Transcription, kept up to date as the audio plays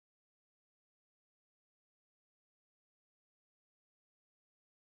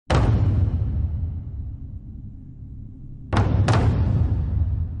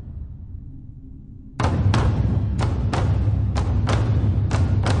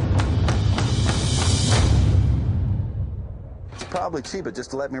probably cheaper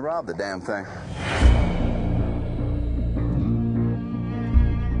just to let me rob the damn thing.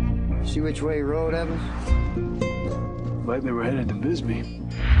 See which way he rode, Evans? Like they were headed to Bisbee.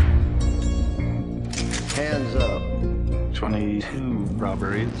 Hands up. 22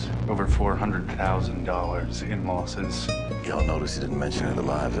 robberies, over $400,000 in losses. Y'all notice he didn't mention any of the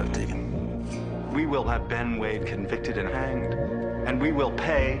lives I've taken. We will have Ben Wade convicted and hanged, and we will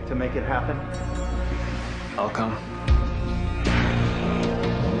pay to make it happen. I'll come.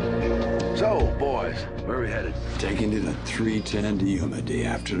 So, boys, where are we headed? Taking to the 310 to Yuma day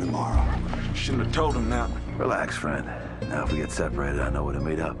after tomorrow. Shouldn't have told him that. Relax, friend. Now, if we get separated, I know what to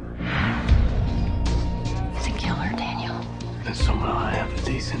meet up. He's a killer, Daniel. And somehow I have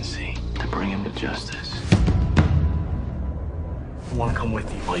the decency to bring him to justice. I want to come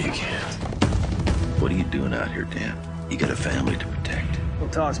with you. Well, you can. What are you doing out here, Dan? You got a family to protect.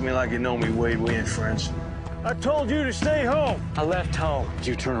 Don't talk to me like you know me, Wade. We ain't friends. I told you to stay home. I left home.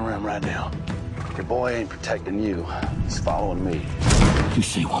 You turn around right now. Your boy ain't protecting you. He's following me. You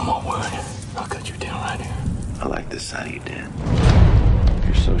say one more word, I'll cut you down right here. I like this side of you, Dan.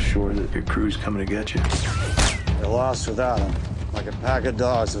 You're so sure that your crew's coming to get you? They're lost without him, like a pack of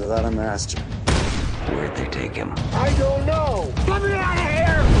dogs without a master. Where'd they take him? I don't know. Let me out of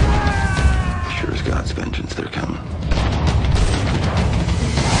here! Sure as God's vengeance, they're coming.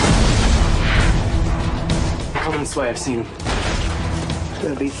 Coming this way, I've seen him. There's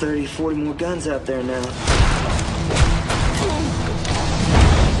gonna be 30, 40 more guns out there now.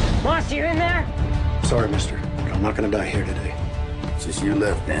 Monster, you in there? Sorry, mister. I'm not gonna die here today. It's just you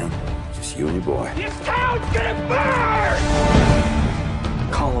left, Dan. Just you and your boy. This town's gonna burn!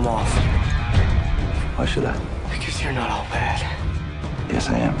 Call him off. Why should I? Because you're not all bad. Yes,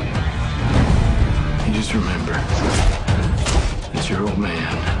 I am. You just remember that your old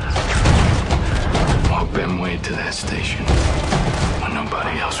man walked Ben Wade to that station.